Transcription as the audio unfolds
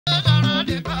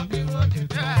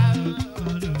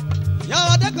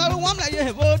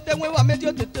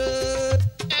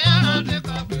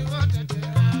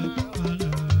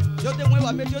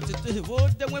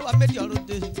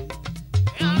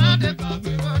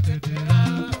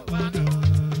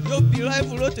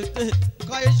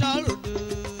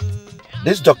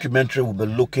This documentary will be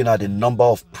looking at a number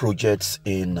of projects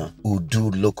in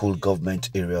Udu local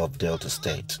government area of Delta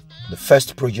State. The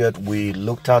first project we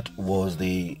looked at was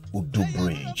the Udu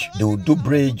Bridge. The Udu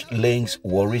Bridge links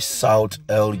Warri South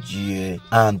LGA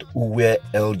and Uwe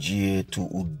LGA to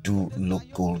Udu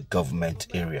local government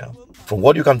area. From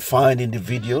what you can find in the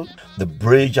video, the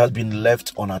bridge has been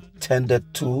left unattended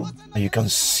to, and you can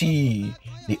see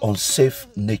the unsafe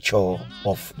nature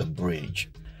of the bridge.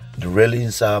 The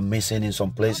railings are missing in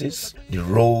some places, the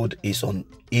road is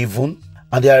uneven,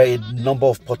 and there are a number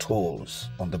of potholes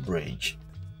on the bridge.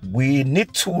 We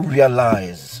need to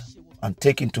realize and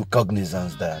take into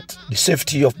cognizance that the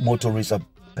safety of motorists and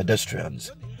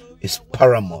pedestrians is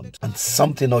paramount, and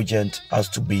something urgent has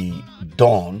to be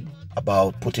done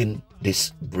about putting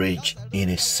this bridge in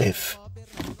a safe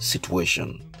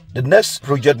situation. The next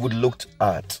project we looked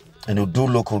at in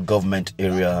Udu local government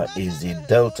area is the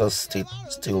Delta State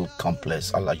Steel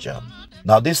Complex, Aladja.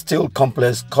 Now, this steel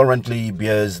complex currently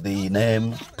bears the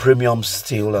name Premium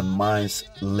Steel and Mines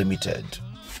Limited.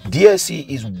 DSE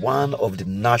is one of the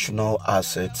national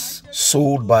assets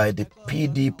sold by the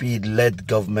PDP-led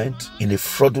government in a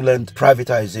fraudulent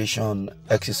privatization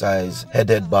exercise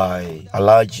headed by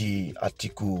Alhaji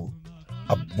Atiku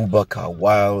Abubakar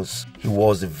whilst he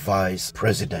was the vice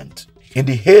president. In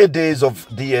the heydays of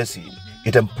DSE,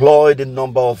 it employed a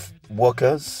number of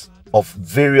workers of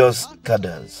various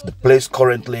cadres. The place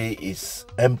currently is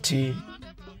empty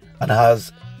and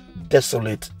has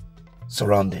desolate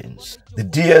surroundings. The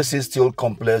DSE Steel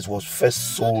Complex was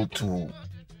first sold to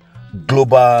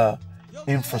Global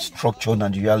Infrastructural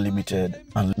Nigeria Limited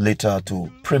and later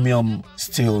to Premium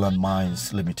Steel and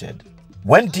Mines Limited.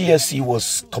 When DSE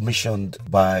was commissioned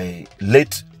by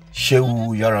late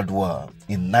Shehu Yaradua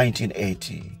in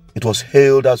 1980, it was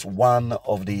hailed as one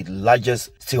of the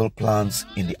largest steel plants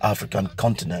in the African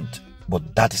continent,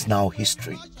 but that is now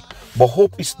history. But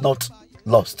hope is not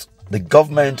lost. The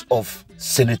government of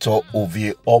Senator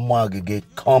Ovworhokpokpor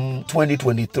come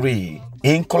 2023,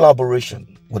 in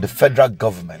collaboration with the federal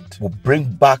government, will bring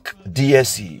back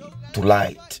DSE to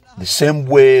light. The same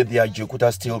way the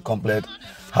Ajaokuta Steel Complex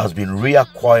has been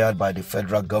reacquired by the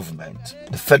federal government.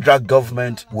 The federal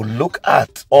government will look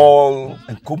at all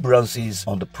encumbrances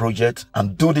on the project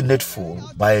and do the needful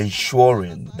by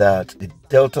ensuring that the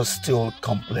Delta Steel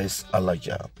Complex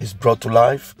Aladja is brought to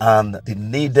life, and the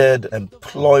needed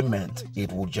employment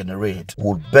it will generate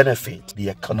will benefit the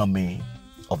economy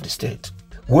of the state.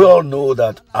 We all know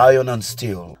that iron and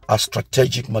steel are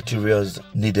strategic materials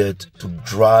needed to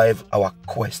drive our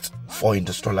quest for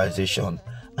industrialization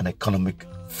and economic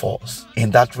force.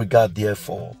 In that regard,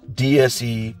 therefore,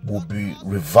 DSE will be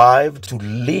revived to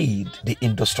lead the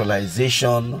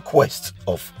industrialization quest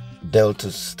of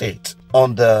Delta State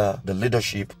under the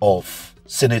leadership of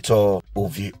Senator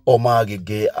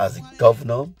Ovworhokpokpor as the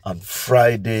governor and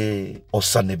Friday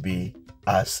Osanebi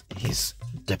as his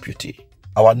deputy.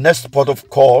 Our next port of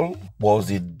call was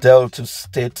the Delta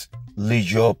State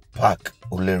Leisure Park,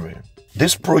 Oleri.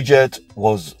 This project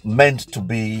was meant to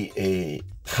be a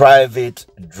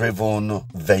private-driven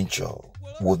venture,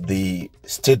 with the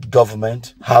state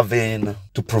government having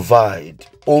to provide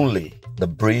only the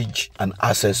bridge and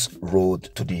access road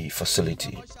to the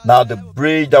facility. Now, the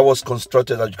bridge that was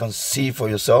constructed, as you can see for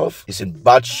yourself, is in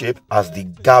bad shape as the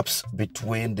gaps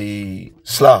between the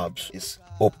slabs is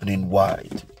opening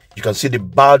wide. You can see the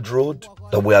bad road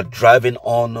that we are driving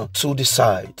on to the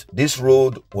side. This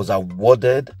road was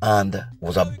awarded and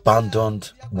was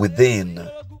abandoned within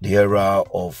the era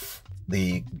of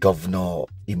the Governor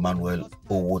Emmanuel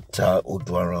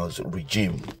Owota's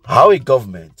regime. How a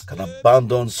government can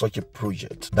abandon such a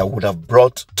project that would have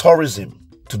brought tourism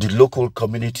to the local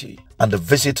community, and the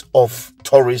visit of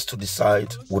tourists to the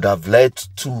site would have led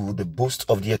to the boost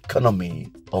of the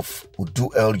economy of Udu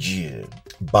LGA,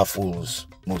 baffles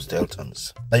most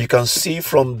Deltans. Now, you can see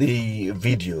from the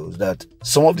videos that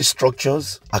some of the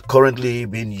structures are currently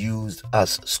being used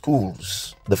as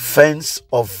schools. The fence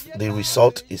of the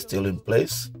resort is still in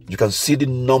place. You can see the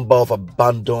number of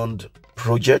abandoned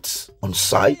projects on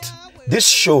site. This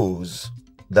shows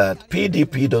that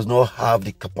PDP does not have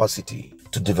the capacity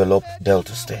to develop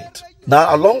Delta State.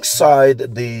 Now,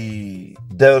 alongside the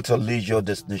Delta Leisure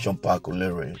Destination Park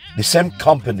Oleri, the same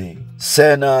company,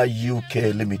 Sarner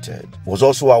UK Ltd, was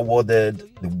also awarded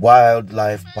the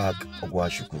Wildlife Park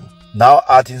Oghwashukwu. Now,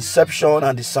 at inception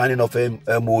and the signing of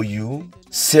MOU,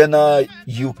 Sarner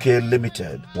UK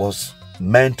Limited was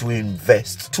meant to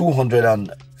invest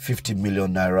 250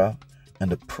 million naira in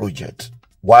the project,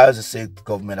 while the state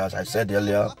government, as I said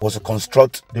earlier, was to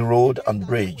construct the road and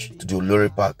bridge to the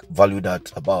Oleri Park, valued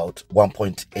at about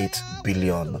 1.8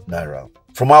 billion naira.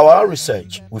 From our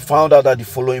research, we found out that the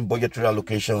following budgetary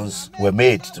allocations were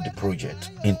made to the project.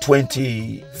 In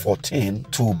 2014,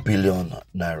 2 billion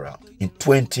naira. In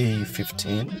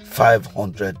 2015,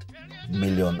 500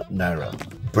 million naira,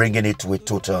 bringing it to a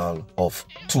total of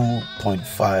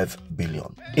 2.5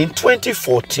 billion. In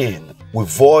 2014, we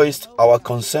voiced our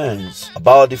concerns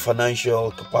about the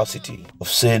financial capacity of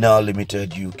Sarner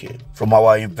Ltd UK. From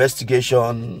our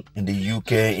investigation in the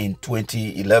UK in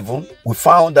 2011, we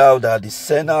found out that the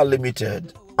Sarner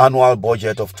Ltd annual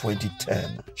budget of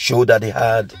 2010 showed that they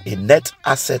had a net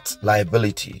asset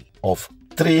liability of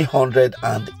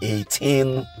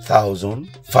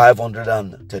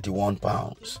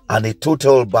 £318,531 and a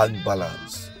total bank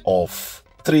balance of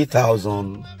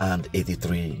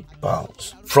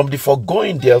 £3,083. From the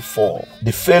foregoing, therefore,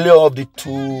 the failure of the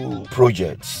two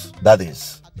projects, that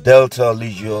is Delta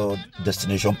Leisure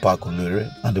Destination Park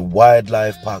Oleri and the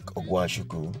Wildlife Park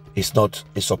Ovworhokpokpor, is not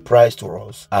a surprise to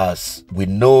us, as we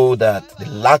know that the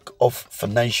lack of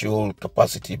financial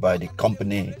capacity by the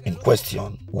company in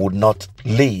question would not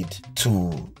lead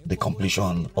to the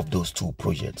completion of those two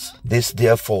projects. This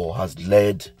therefore has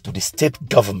led to the state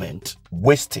government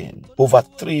wasting over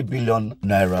 3 billion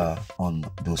naira on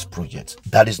those projects.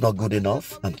 That is not good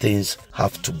enough, and things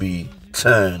have to be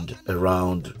turned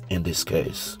around in this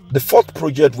case. The fourth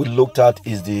project we looked at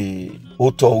is the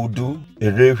Otor-Udu,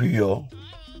 Erhiephihor,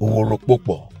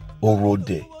 Ovworhokpokpor,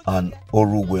 Owhrode and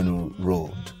Orhunwhorun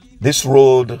road. This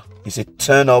road is a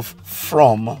turn-off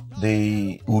from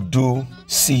the Udu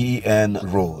CEN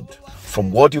road.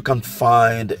 From what you can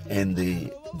find in the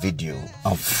video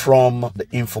and from the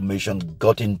information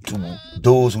gotten to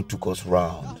those who took us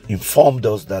round, informed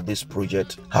us that this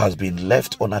project has been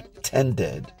left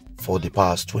unattended for the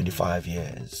past 25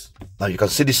 years. Now you can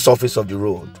see the surface of the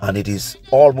road, and it is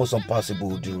almost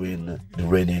impassable during the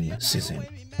raining season.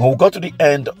 When we got to the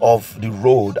end of the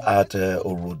road at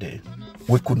Owhrode,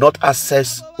 we could not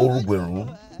access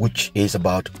Orhunwhorun, which is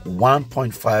about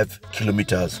 1.5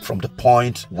 kilometers from the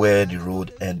point where the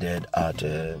road ended at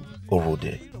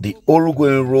Owhrode. The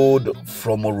Orhunwhorun road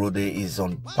from Owhrode is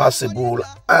unpassable,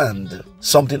 and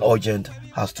something urgent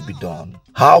has to be done.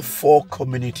 How 4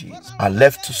 communities are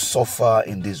left to suffer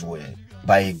in this way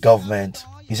by a government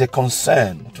is a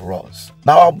concern to us.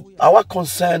 Now, our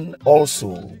concern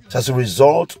also is as a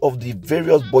result of the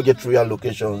various budgetary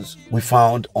allocations we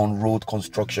found on road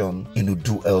construction in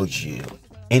Udu LGA.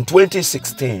 In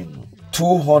 2016,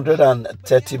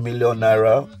 230 million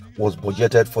naira was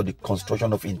budgeted for the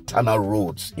construction of internal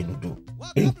roads in Udu.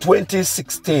 In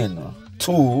 2016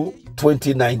 to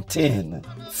 2019,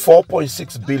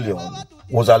 4.6 billion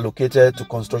was allocated to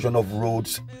construction of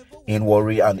roads in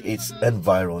Warri and its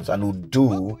environs, and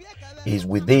Udu is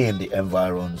within the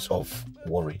environs of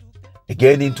Warri.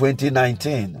 Again in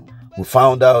 2019, we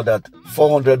found out that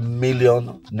 400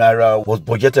 million naira was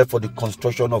budgeted for the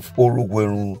construction of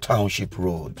Orhunwhorun Township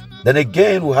Road. Then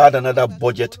again, we had another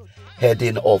budget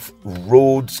heading of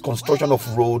roads, construction of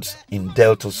roads in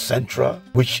Delta Central,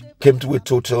 which came to a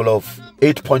total of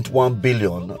 8.1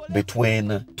 billion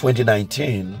between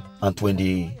 2019 and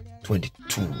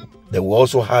 2022. Then we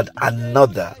also had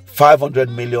another 500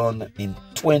 million in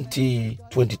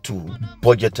 2022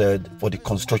 budgeted for the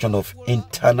construction of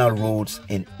internal roads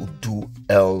in Udu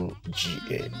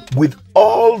LGA. With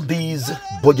all these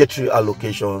budgetary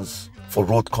allocations for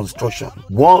road construction,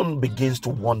 one begins to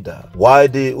wonder why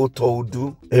the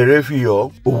Otor-Udu,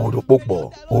 Erhiephihor,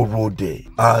 Ovworhokpokpor, Owhrode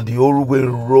and the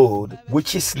Orhunwhorun road,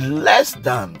 which is less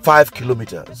than 5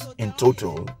 kilometers in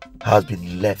total, has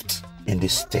been left in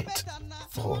this state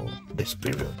for this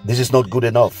period. This is not good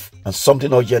enough, and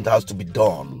something urgent has to be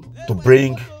done to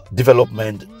bring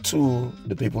development to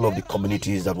the people of the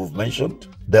communities that we've mentioned.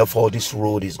 Therefore, this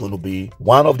road is going to be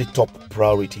one of the top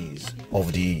priorities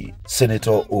of the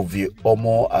Senator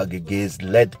Oviomor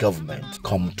led government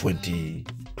come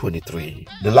 2023.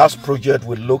 The last project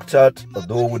we looked at,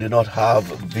 although we did not have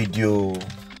video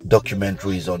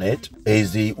documentaries on it,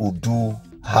 is the Udu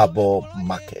Harbour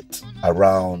market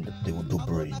around the Udu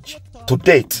Bridge. To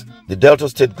date, the Delta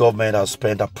State government has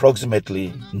spent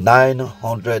approximately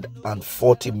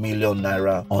 940 million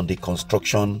naira on the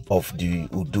construction of the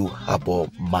Udu Harbour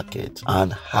market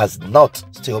and has not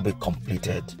still been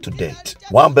completed to date.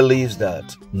 One believes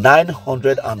that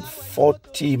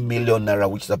 940 million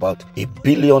naira, which is about 1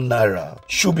 billion naira,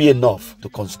 should be enough to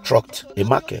construct a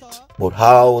market. But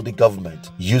how the government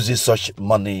uses such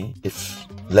money is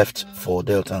left for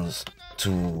Deltans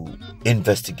to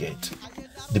investigate.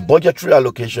 The budgetary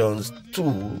allocations to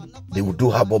the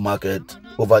Udu Harbour market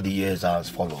over the years are as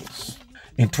follows.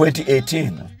 In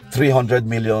 2018, 300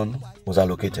 million was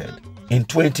allocated. In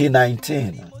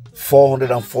 2019,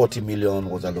 440 million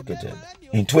was allocated.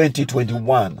 In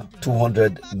 2021,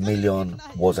 200 million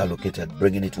was allocated,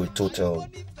 bringing it to a total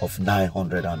of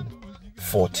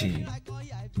 940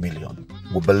 million.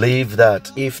 We believe that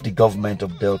if the government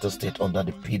of Delta State under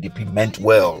the PDP meant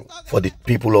well for the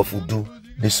people of Udu,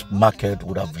 this market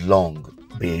would have long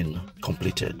been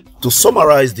completed. To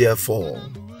summarize, therefore,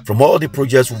 from all the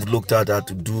projects we've looked at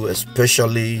Udu,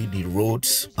 especially the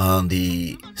roads and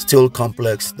the steel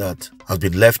complex that has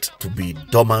been left to be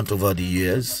dormant over the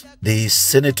years, the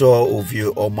Senator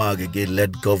Udu LGA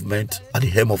led government at the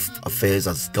helm of affairs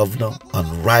as governor and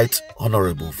Right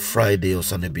Honorable Friday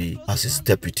Osanebi as his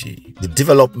deputy, the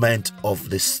development of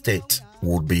the state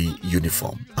would be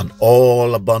uniform and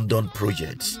all abandoned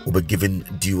projects will be given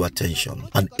due attention,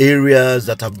 and areas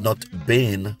that have not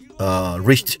been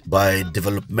reached by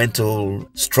developmental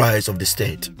strides of the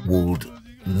state would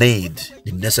need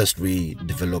the necessary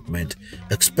development,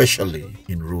 especially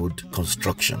in road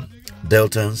construction.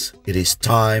 Deltans, it is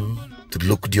time to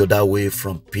look the other way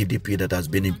from PDP that has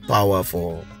been in power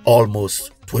for almost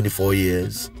 24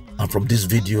 years. And from this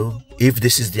video, if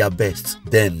this is their best,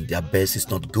 then their best is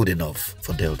not good enough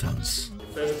for Deltans. The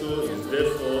festival is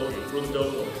therefore a product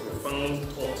of profound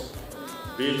thought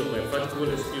based on my practical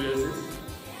experiences,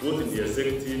 both in the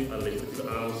executive and legislative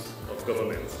arms of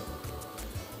government.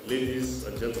 Ladies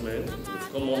and gentlemen,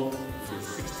 we've come up with a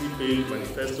 60-page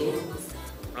manifesto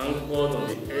anchored on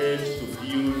the edge to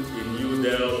build a new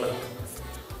Delta.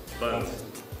 But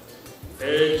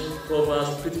edge covers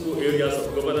critical areas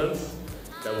of governance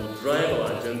that will drive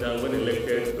our agenda when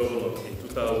elected governor in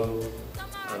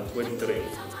 2023.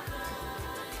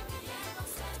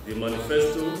 The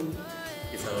manifesto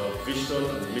is our vision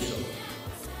and mission.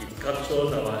 It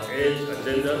captures our edge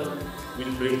agenda,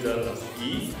 which brings down as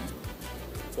E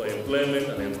for employment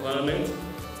and empowerment,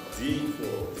 D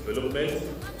for development,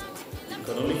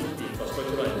 economic,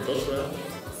 infrastructural and industrial,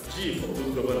 G for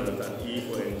good governance, and E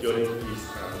for enduring peace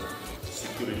and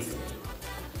security.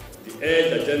 The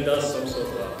EDGE agenda sums up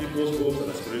our people's hopes and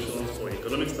aspirations for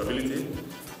economic stability,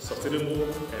 sustainable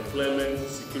employment,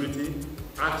 security,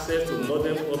 access to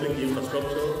modern public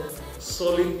infrastructure,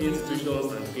 solid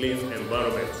institutions, and clean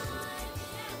environment.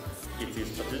 It is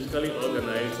strategically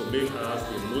organized to make us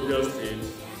a model state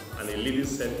and a leading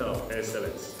center of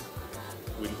excellence.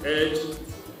 With EDGE,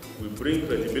 we bring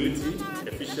credibility,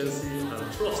 efficiency,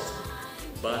 and trust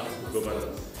back to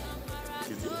governance.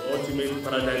 It is the ultimate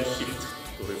paradigm shift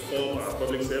to reform our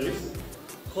public service,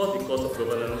 cut the cost of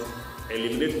governance,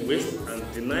 eliminate waste, and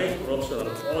deny corruption and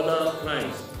other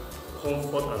crimes,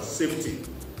 comfort and safety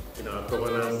in our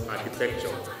governance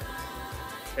architecture.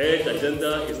 EDGE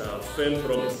agenda is our firm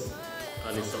promise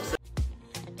and its success.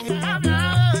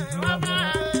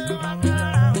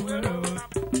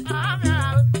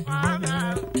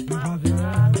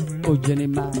 Oh, Jenny,